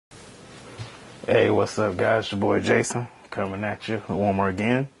Hey, what's up, guys? It's your boy Jason coming at you one more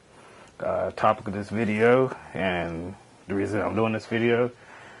again. Topic of this video, and the reason I'm doing this video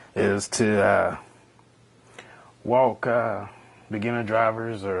is to walk beginner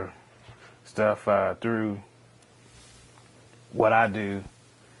drivers or stuff through what I do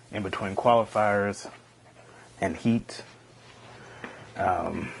in between qualifiers and heat.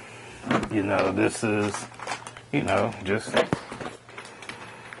 This is,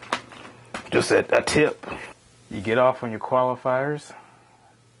 just a tip. You get off on your qualifiers,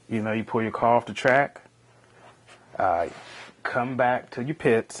 you pull your car off the track, come back to your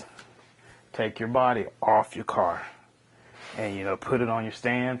pits, take your body off your car, and, put it on your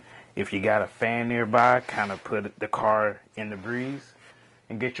stand. If you got a fan nearby, kind of put the car in the breeze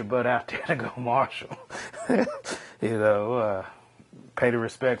and get your butt out there to go marshal. Pay the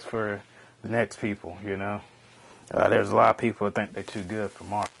respects for the next people, There's a lot of people who think they're too good for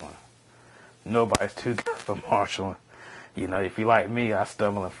marshaling. Nobody's too good for marshaling. If you like me, I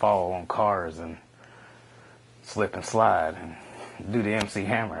stumble and fall on cars and slip and slide and do the MC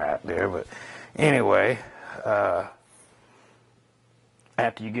Hammer out there. But anyway, after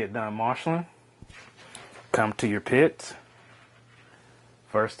you get done marshaling, come to your pits.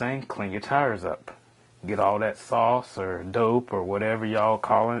 First thing, clean your tires up. Get all that sauce or dope or whatever y'all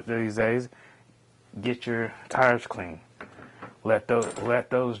call it these days. Get your tires clean. Let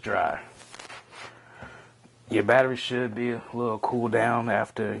those dry. Your battery should be a little cooled down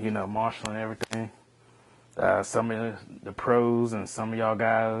after, marshaling everything. Some of the pros and some of y'all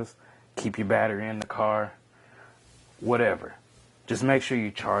guys keep your battery in the car. Whatever. Just make sure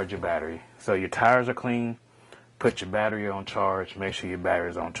you charge your battery. So your tires are clean. Put your battery on charge. Make sure your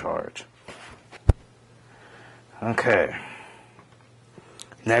battery's on charge. Okay.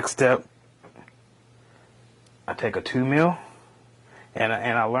 Next step, I take a 2 mil. And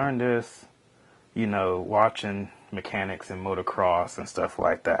I learned this, watching mechanics in motocross and stuff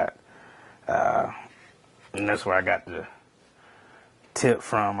like that. And that's where I got the tip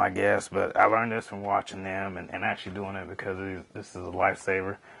from, I guess. But I learned this from watching them and actually doing it because this is a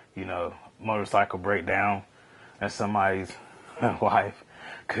lifesaver. Motorcycle breakdown and somebody's life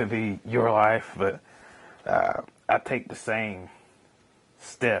could be your life. But I take the same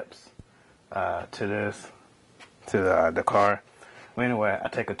steps to the car. Well, anyway, I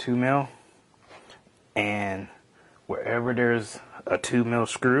take a 2 mil, and wherever there's a 2 mil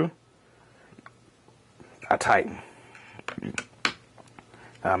screw, I tighten.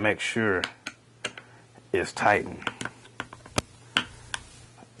 I make sure it's tightened.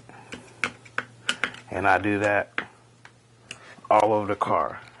 And I do that all over the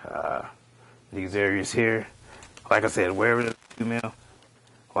car. These areas here, like I said, wherever there's 2 mil,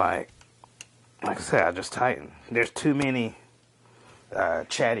 like I said, I just tighten. There's too many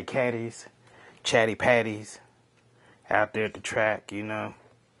chatty catties, chatty patties out there at the track, and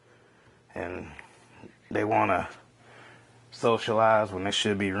they want to socialize when they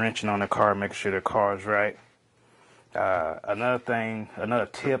should be wrenching on their car, making sure their car is right. Another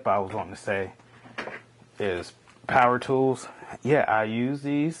tip I was wanting to say is power tools. Yeah, I use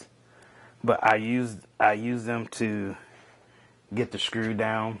these, but I use them to get the screw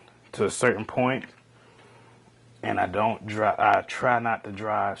down to a certain point. And I try not to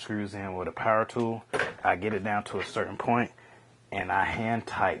drive screws in with a power tool. I get it down to a certain point, and I hand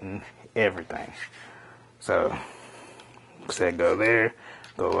tighten everything. So, say go there,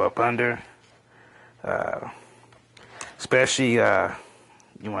 go up under. Especially,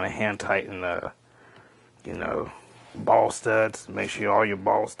 you want to hand tighten ball studs. Make sure all your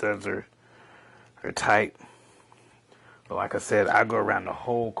ball studs are tight. But like I said, I go around the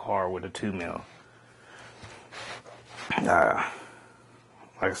whole car with a 2 mil. Like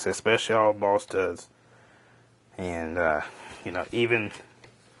I said, especially all ball studs, and even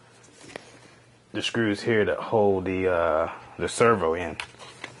the screws here that hold the servo in.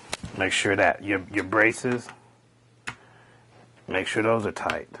 Make sure that your braces, make sure those are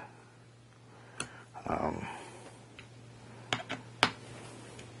tight. But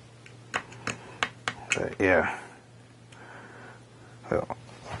yeah,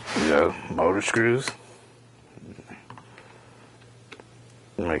 motor screws.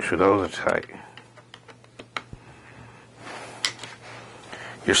 Make sure those are tight.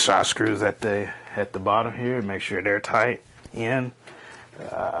 Your shot screws at the bottom here, make sure they're tight in.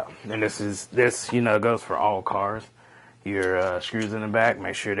 And this goes for all cars. Your screws in the back,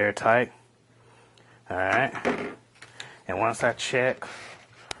 make sure they're tight. All right. And once I check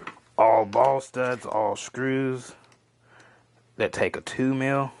all ball studs, all screws that take a 2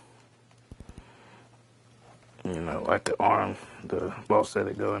 mil, like the arm, the bolts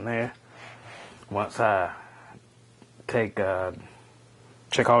that go in there. once I check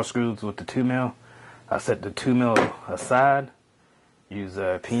all the screws with the 2mm, I set the 2mm aside, use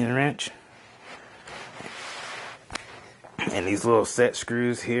a pinion wrench, and these little set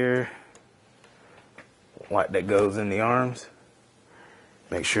screws here, like that goes in the arms,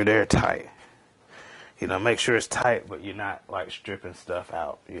 make sure they're tight. You know, make sure it's tight, but you're not like stripping stuff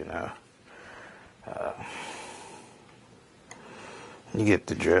out, you know. You get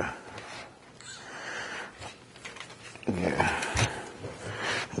the drill. Yeah.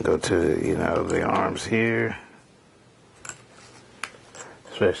 Go to, you know, the arms here.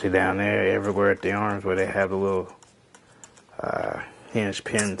 Especially down there, everywhere at the arms where they have the little hinge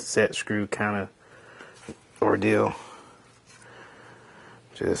pin set screw kind of ordeal.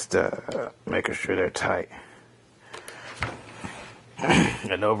 Just making sure they're tight.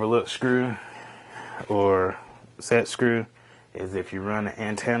 An overlooked screw or set screw is if you run an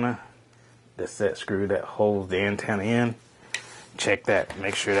antenna, the set screw that holds the antenna in, check that,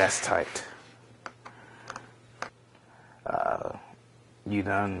 make sure that's tight. You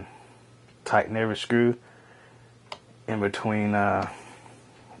done tighten every screw in between the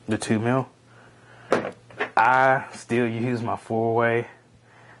 2mm. I still use my 4-way.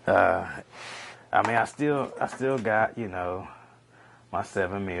 I mean, I still got, you know, my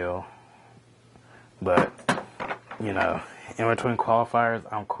 7mm, but you know, in between qualifiers,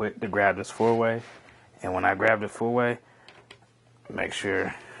 I'm quick to grab this 4-way, and when I grab the 4-way, make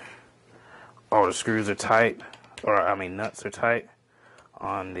sure all the screws are tight, or I mean nuts are tight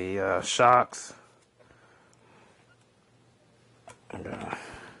on the shocks. I'm gonna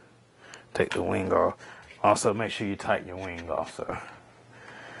take the wing off. Also, make sure you tighten your wing also.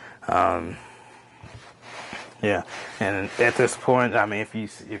 Yeah, and at this point, I mean, if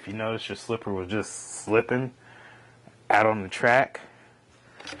you notice your slipper was just slipping out on the track,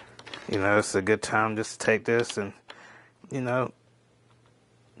 you know, it's a good time just to take this and, you know,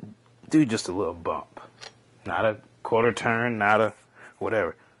 do just a little bump. Not a quarter turn, not a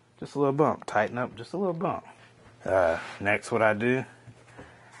whatever. Just a little bump. Tighten up, just a little bump. Next, what I do,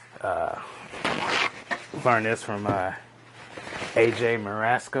 learned this from AJ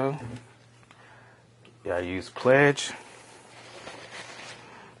Marasco. I use Pledge.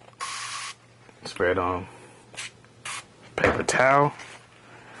 Spread on paper towel,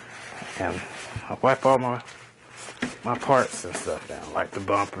 and I wipe all my parts and stuff down, like the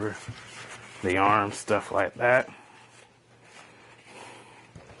bumper, the arms, stuff like that.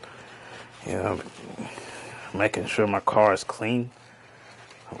 You know, making sure my car is clean,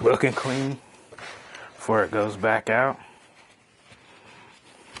 looking clean before it goes back out.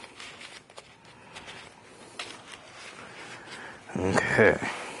 Okay.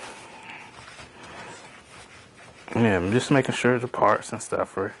 Yeah, I'm just making sure the parts and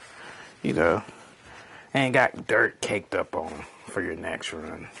stuff are, you know, ain't got dirt caked up on them for your next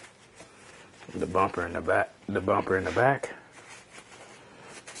run. The bumper in the back. The bumper in the back.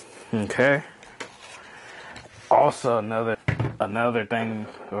 Okay. Also, another thing,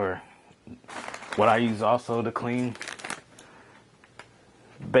 or what I use also to clean,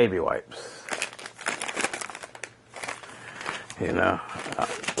 baby wipes. You know, I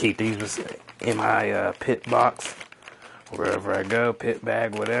keep these in my pit box wherever I go, pit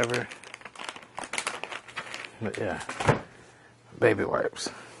bag, whatever. But yeah, baby wipes.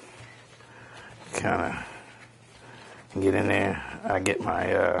 Kind of get in there. I get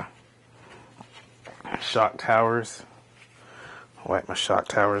my shock towers. Wipe my shock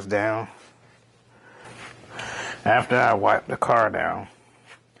towers down. After I wipe the car down,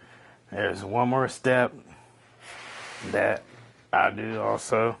 there's one more step that I do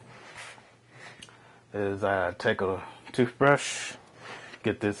also, is I take a toothbrush,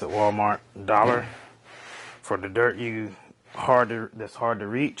 get this at Walmart, $1, for the dirt that's hard to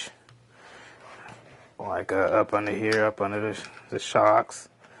reach, like up under here, up under the shocks,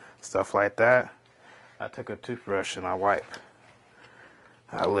 stuff like that. I take a toothbrush and I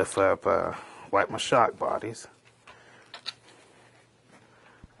lift up, wipe my shock bodies.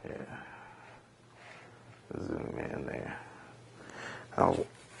 Yeah. Zoom in there. I'll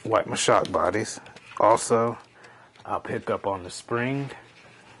wipe my shock bodies. Also, I'll pick up on the spring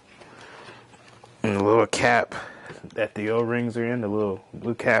and the little cap that the O-rings are in, the little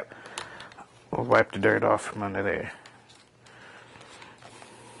blue cap. I'll wipe the dirt off from under there.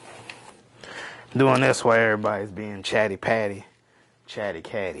 Doing this while everybody's being chatty catty.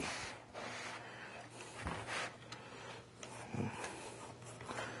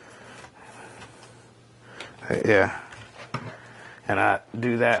 Yeah. And I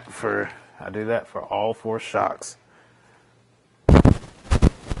do that for all 4 shocks.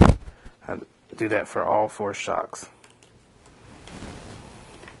 I do that for all 4 shocks.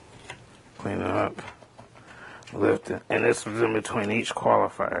 Clean it up, lift it, and this was in between each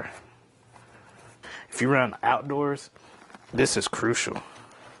qualifier. If you run outdoors, this is crucial.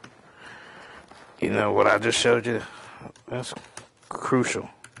 You know what I just showed you? That's crucial.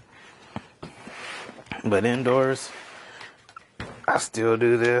 But indoors, I still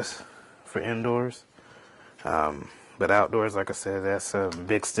do this for indoors. But outdoors, like I said, that's a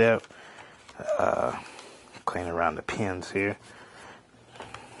big step. Clean around the pins here.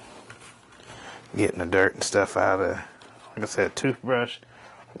 Getting the dirt and stuff out of, like I said, toothbrush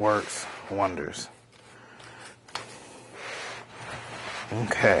works wonders.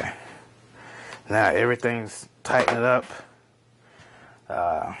 Okay. Now everything's tightened up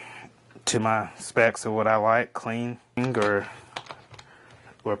to my specs of what I like, clean, or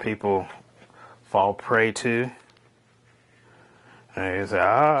where people fall prey to. And you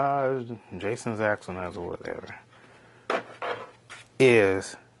say, Jason's axle nuts or whatever.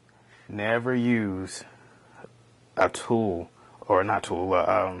 Is never use a tool, or not tool,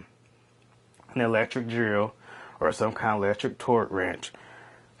 an electric drill or some kind of electric torque wrench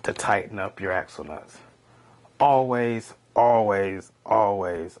to tighten up your axle nuts. Always, always,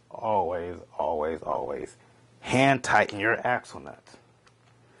 always, always, always, always hand tighten your axle nuts,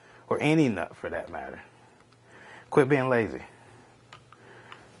 or any nut for that matter. Quit being lazy.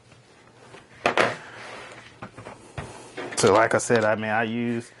 So like I said, I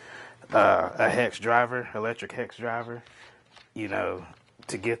use a hex driver, electric hex driver, you know,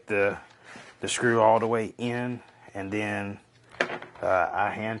 to get the screw all the way in, and then I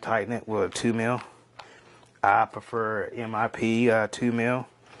hand tighten it with a 2mm. I prefer MIP 2mm,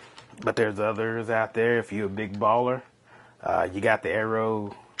 but there's others out there. If you're a big baller, you got the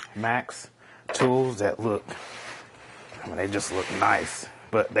Aero Max tools that look, they just look nice,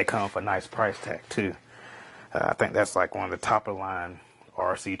 but they come with a nice price tag too. I think that's like one of the top of the line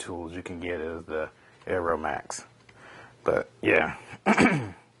RC tools you can get is the Aero Max. But yeah,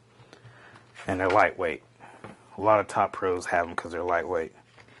 and they're lightweight. A lot of top pros have them because they're lightweight.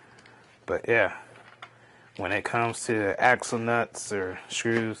 But yeah, when it comes to axle nuts or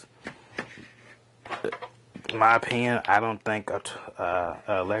screws, in my opinion, I don't think a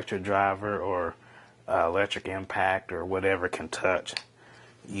electric driver or electric impact or whatever can touch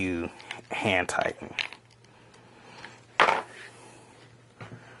you hand tighten.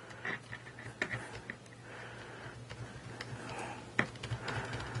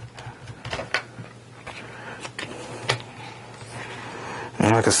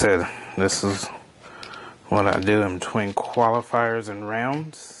 Like I said, this is what I do in between qualifiers and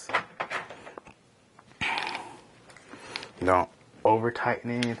rounds. Don't over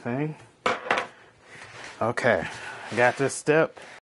tighten anything. Okay, got this step.